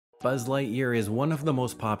Buzz Lightyear is one of the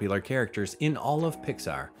most popular characters in all of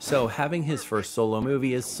Pixar, so having his first solo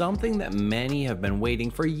movie is something that many have been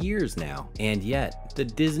waiting for years now. And yet, the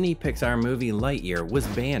Disney-Pixar movie Lightyear was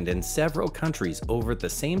banned in several countries over the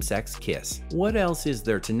same-sex kiss. What else is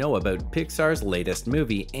there to know about Pixar's latest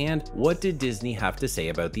movie, and what did Disney have to say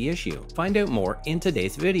about the issue? Find out more in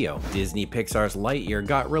today's video. Disney-Pixar's Lightyear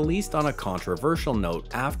got released on a controversial note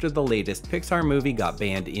after the latest Pixar movie got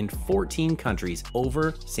banned in 14 countries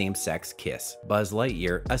over same-sex kiss. Buzz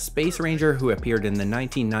Lightyear, a space ranger who appeared in the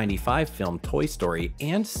 1995 film Toy Story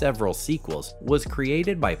and several sequels, was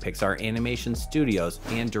created by Pixar Animation Studios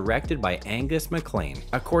and directed by Angus MacLane.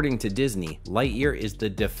 According to Disney, Lightyear is the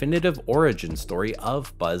definitive origin story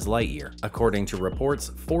of Buzz Lightyear. According to reports,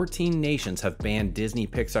 14 nations have banned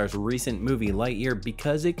Disney-Pixar's recent movie Lightyear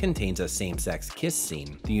because it contains a same-sex kiss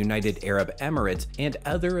scene. The United Arab Emirates and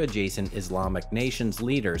other adjacent Islamic nations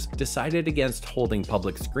leaders decided against holding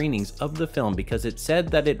public screenings of the film because it said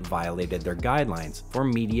that it violated their guidelines for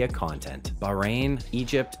media content. Bahrain,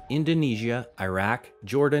 Egypt, Indonesia, Iraq,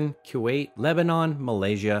 Jordan, Kuwait, Lebanon,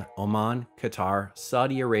 Malaysia, Oman, Qatar,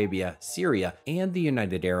 Saudi Arabia, Syria, and the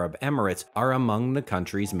United Arab Emirates are among the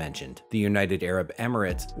countries mentioned. The United Arab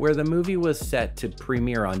Emirates, where the movie was set to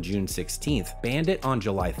premiere on June 16th, banned it on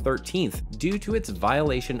July 13th due to its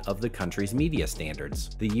violation of the country's media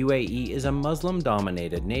standards. The UAE is a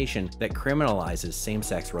Muslim-dominated nation that criminalizes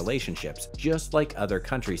same-sex relationships, just like other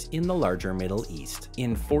countries in the larger Middle East.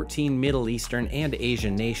 In 14 Middle Eastern and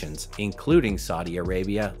Asian nations, including Saudi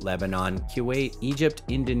Arabia, Lebanon, Kuwait, Egypt,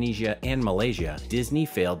 Indonesia, and Malaysia, Disney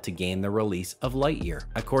failed to gain the release of Lightyear.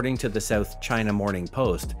 According to the South China Morning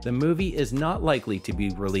Post, the movie is not likely to be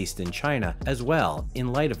released in China as well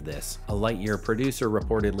in light of this. A Lightyear producer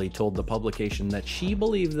reportedly told the publication that she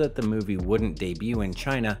believed that the movie wouldn't debut in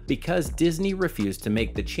China because Disney refused to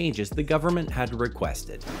make the changes the government had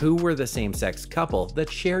requested. Who were the same-sex couple that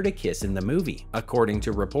shared a kiss in the movie? According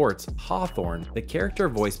to reports, Hawthorne, the character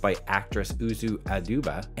voiced by actress Uzu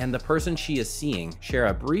Aduba, and the person she is seeing share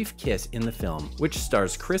a brief kiss in the film, which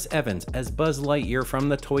stars Chris Evans as Buzz Lightyear from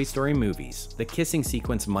the Toy Story movies. The kissing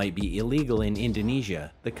sequence might be illegal in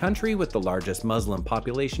Indonesia, the country with the largest Muslim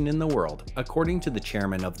population in the world, according to the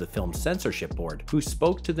chairman of the film's censorship board, who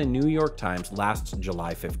spoke to the New York Times last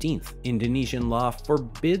July 15th. Indonesian law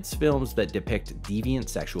forbids films that depict deviant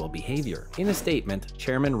sexual behavior. In a statement,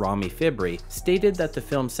 Chairman Rami Fibri stated that the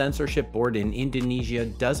film censorship board in Indonesia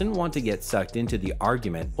doesn't want to get sucked into the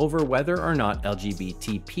argument over whether or not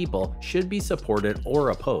LGBT people should be supported or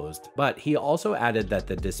opposed, but he also added that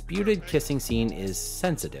the disputed kissing scene is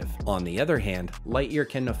sensitive. On the other hand, Lightyear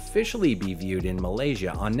can officially be viewed in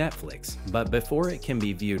Malaysia on Netflix, but before it can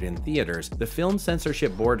be viewed in theaters, the film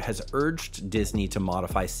censorship board has urged Disney to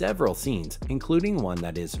modify several scenes, including one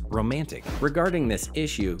that is romantic. Regarding this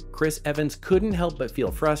issue, Chris Evans couldn't help but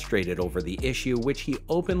feel frustrated over the issue, which he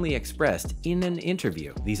openly expressed in an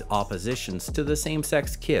interview. These oppositions to the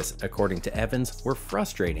same-sex kiss, according to Evans, were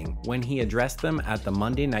frustrating when he addressed them at the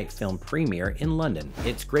Monday night film premiere in London.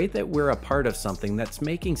 "It's great that we're a part of something that's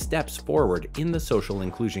making steps forward in the social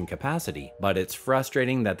inclusion capacity, but it's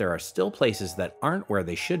frustrating that there are still places that aren't where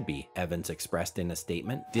they should be," Evans expressed in a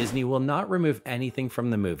statement. Disney will not remove anything from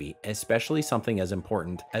the movie, especially something as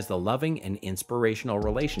important as the loving and inspirational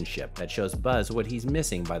relationship that shows Buzz what he's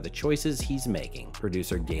missing by the choices he's making,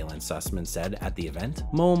 producer Galen Sussman said at the event.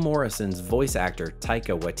 Mo Morrison's voice actor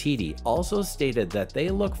Taika Waititi also stated that they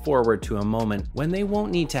look forward to a moment when they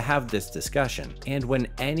won't need to have this discussion, and when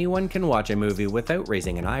anyone can watch a movie without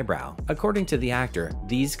raising an eyebrow. According to the actor,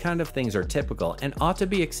 these kind of things are typical and ought to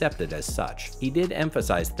be accepted as such. He did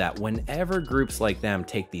emphasize that whenever groups like them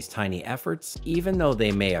take these tiny efforts, even though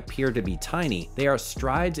they may appear to be tiny, they are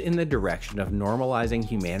strides in the direction of normalizing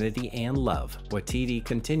humanity and love. Waititi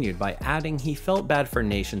continued by adding he felt bad for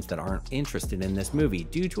nations that aren't interested in this movie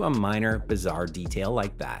due to a minor, bizarre detail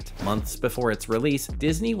like that. Months before its release,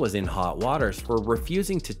 Disney was in hot waters for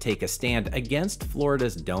refusing to take a stand against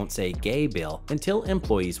Florida's Don't Say Gay bill until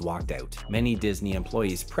employees walked out. Many Disney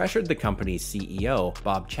employees pressured the company's CEO,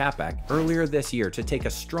 Bob Chapek, earlier this year to take a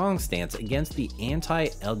strong stance against the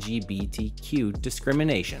anti-LGBTQ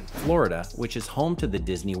discrimination. Florida, which is home to the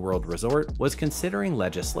Disney World Resort, was considering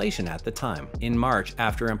legislation at the time. In March,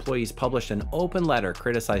 after employees published an open letter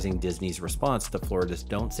criticizing Disney's response to Florida's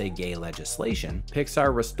Don't Say Gay legislation,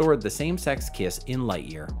 Pixar restored the same-sex kiss in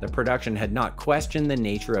Lightyear. The production had not questioned the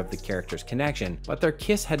nature of the character's connection, but their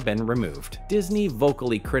kiss had been removed. Disney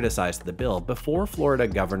vocally criticized the bill before Florida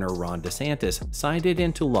Governor Ron DeSantis signed it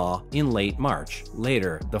into law in late March.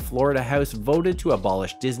 Later, the Florida House voted to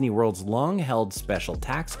abolish Disney World's long-held special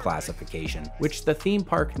tax classification, which the theme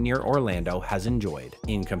park near Orlando has enjoyed.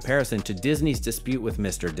 In comparison to Disney's dispute with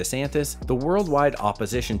Mr. DeSantis, the worldwide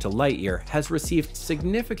opposition to Lightyear has received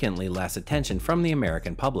significantly less attention from the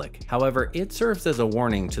American public. However, it serves as a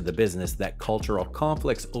warning to the business that cultural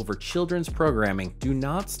conflicts over children's programming do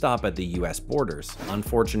not stop at the US borders.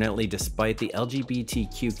 Unfortunately, despite the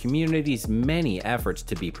LGBTQ community's many efforts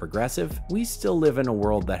to be progressive, we still live in a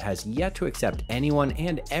world that has yet to accept anyone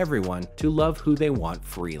and everyone to love who they want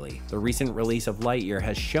freely. The recent release of Lightyear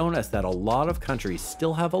has shown us that a lot of countries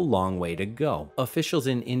still have a long way to go. Officials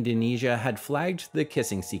in Indonesia had flagged the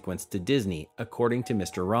kissing sequence to Disney, according to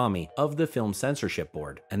Mr. Rami of the Film Censorship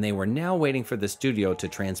Board, and they were now waiting for the studio to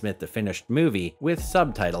transmit the finished movie with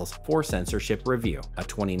subtitles for censorship review. A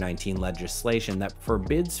 2019 legislation that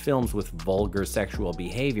forbids films with vulgar sexual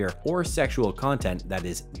behavior or sexual content that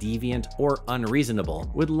is deviant or unreasonable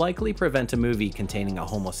would likely prevent a movie containing a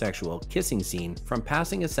homosexual kissing scene from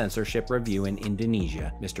passing a censorship review in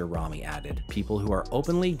Indonesia, Mr. Rami added. People who are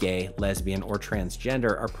openly gay, lesbian, or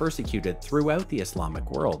transgender are persecuted throughout the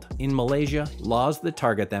Islamic world. In Malaysia, laws that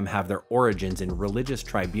target them have their origins in religious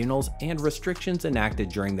tribunals and restrictions enacted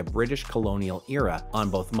during the British colonial era on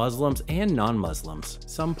both Muslims and non-Muslims.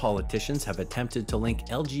 Some politicians have attempted to link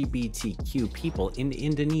LGBTQ people in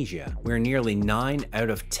Indonesia, where nearly 9 out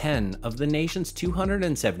of 10 of the nation's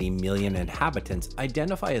 270 million inhabitants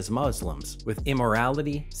identify as Muslims, with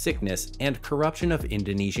immorality, sickness, and corruption of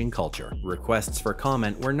Indonesian culture. Requests for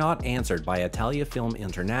comment were not answered by Italia Film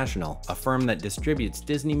International, a firm that distributes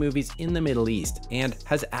Disney movies in the Middle East and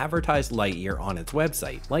has advertised Lightyear on its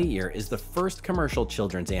website. Lightyear is the first commercial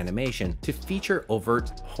children's animation to feature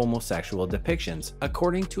overt homosexual depictions,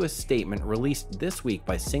 according to a statement released this week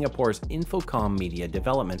by Singapore's Infocom Media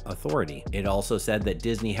Development Authority. It also said that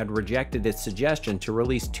Disney had rejected its suggestion to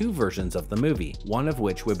release 2 versions of the movie, one of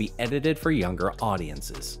which would be edited for younger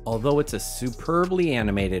audiences. Although it's a superbly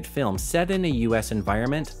animated film set in a US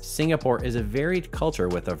environment, Singapore is a varied culture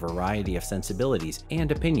with a variety of sensibilities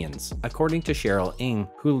and opinions, according to Cheryl Ng,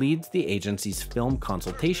 who leads the agency's film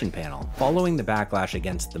consultation panel. Following the backlash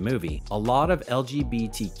against the movie, a lot of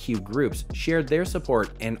LGBTQ groups shared their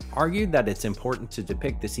support and argued that it's important to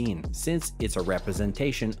depict the scene, since it's a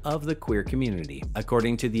representation of the queer community.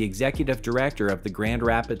 According to the executive director of the Grand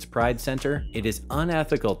Rapids Pride Center, it is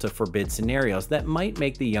unethical to forbid scenarios that might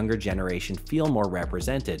make the younger generation feel more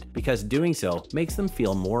represented, because doing so makes them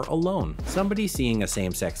feel more alone. Somebody seeing a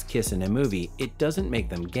same-sex kiss in a movie, it doesn't make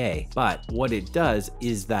them gay, but what it does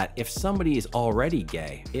is that if somebody is already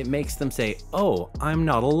gay, it makes them say, "Oh, I'm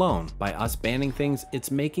not alone." By us banning things,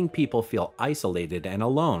 it's making people feel isolated and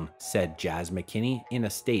alone, said Jazz McKinney in a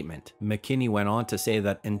statement. McKinney went on to say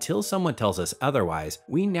that until someone tells us otherwise,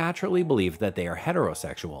 we naturally believe that they are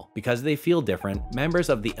heterosexual. Because they feel different, members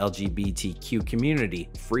of the LGBTQ community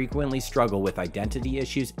frequently struggle with identity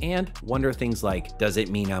issues and wonder things like, does it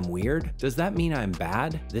mean I'm weird? Does that mean I'm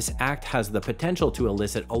bad? This act has the potential to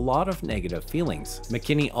elicit a lot of negative feelings.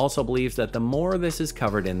 McKinney also believes that the more this is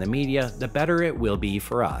covered in the media, the better it will be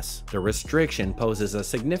for us. The restriction poses a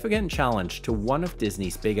significant challenge to one of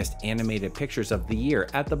Disney's biggest animated pictures of the year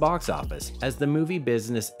at the box office, as the movie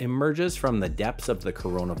business emerges from the depths of the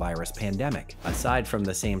coronavirus pandemic. Aside from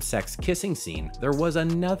the same-sex kissing scene, there was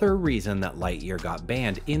another reason that Lightyear got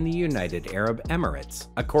banned in the United Arab Emirates.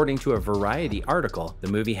 According to a Variety article,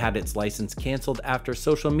 the movie had its license canceled after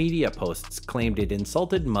social media posts claimed it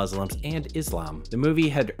insulted Muslims and Islam. The movie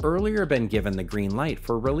had earlier been given the green light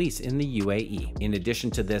for release in the UAE. In addition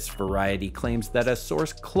to this, Variety claims that a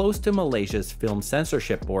source close to Malaysia's Film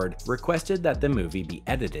Censorship Board requested that the movie be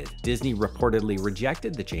edited. Disney reportedly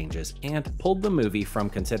rejected the changes and pulled the movie from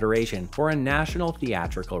consideration for a national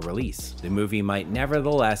theatrical release. The movie might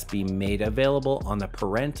nevertheless be made available on the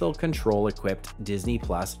parental control-equipped Disney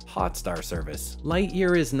Plus Hotstar service.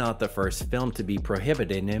 Lightyear is not the first film to be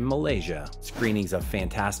prohibited in Malaysia. Screenings of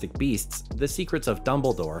Fantastic Beasts, The Secrets of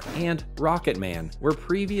Dumbledore, and Rocketman were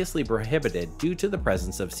previously prohibited due to the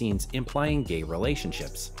presence of scenes implying gay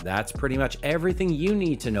relationships. That's pretty much everything you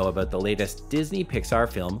need to know about the latest Disney-Pixar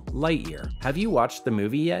film, Lightyear. Have you watched the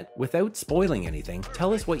movie yet? Without spoiling anything,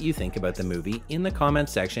 tell us what you think about the movie in the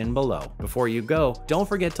comments section below. Before you go, don't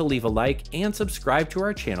forget to leave a like and subscribe to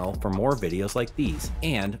our channel for more videos like these,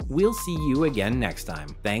 and we'll see you again next time.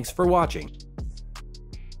 Thanks for watching.